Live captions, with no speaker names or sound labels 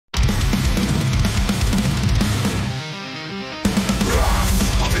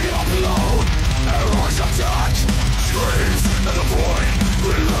the void,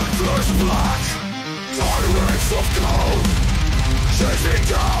 relentless black. Tyrants of gold, chasing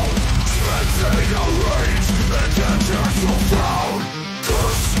down, spending a rage, intentions to frown.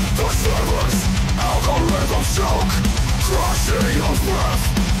 Curse the servers, algorithm choke, crushing of breath,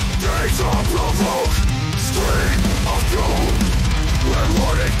 data provoke. Stream of doom, when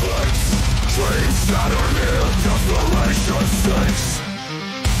warning blinks, dreams shatter near, desperation sinks.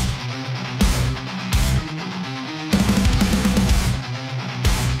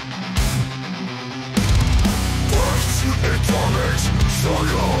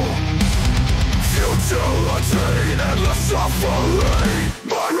 Struggle, futility, endless suffering,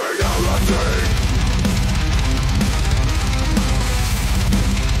 my reality.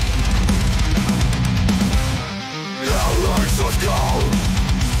 Allies of gold,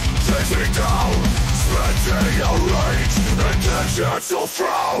 chasing down, spending a rage, intentions to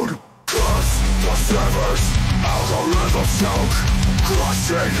frown. Curse the servers, algorithm choke,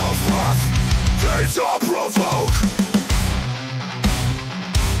 crushing of wrath, data provoke.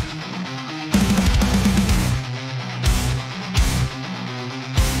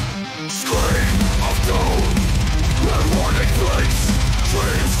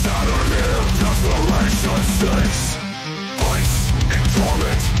 Dreams shatter near, desperation sinks. Ice in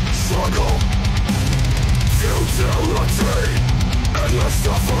torment, struggle, futility, endless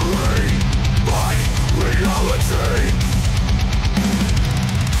suffering, my reality.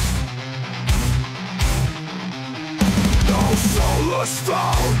 No solace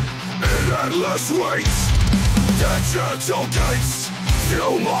found in endless waits. Digital gates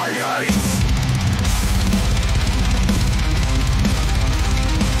fuel my hate.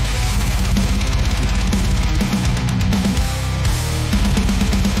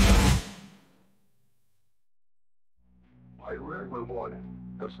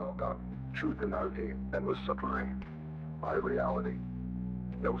 The saga, truth and reality, endless suffering. My reality,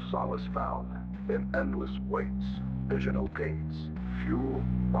 no solace found in endless waits. Digital gates fuel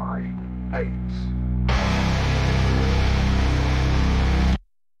my hate.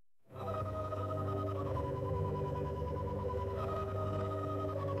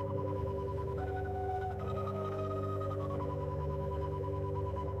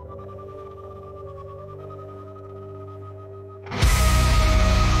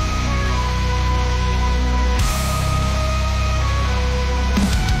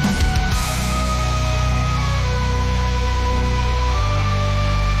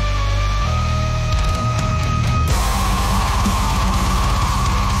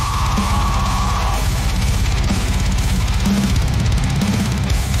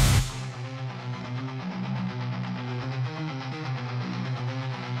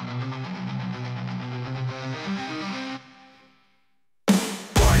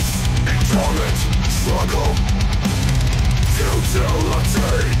 Struggle,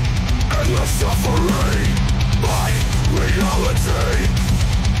 futility, endless suffering, my reality.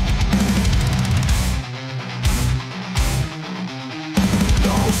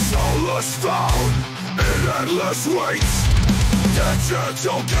 No solace found in endless waits.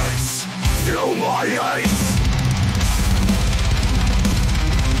 Digital gates fuel my hate.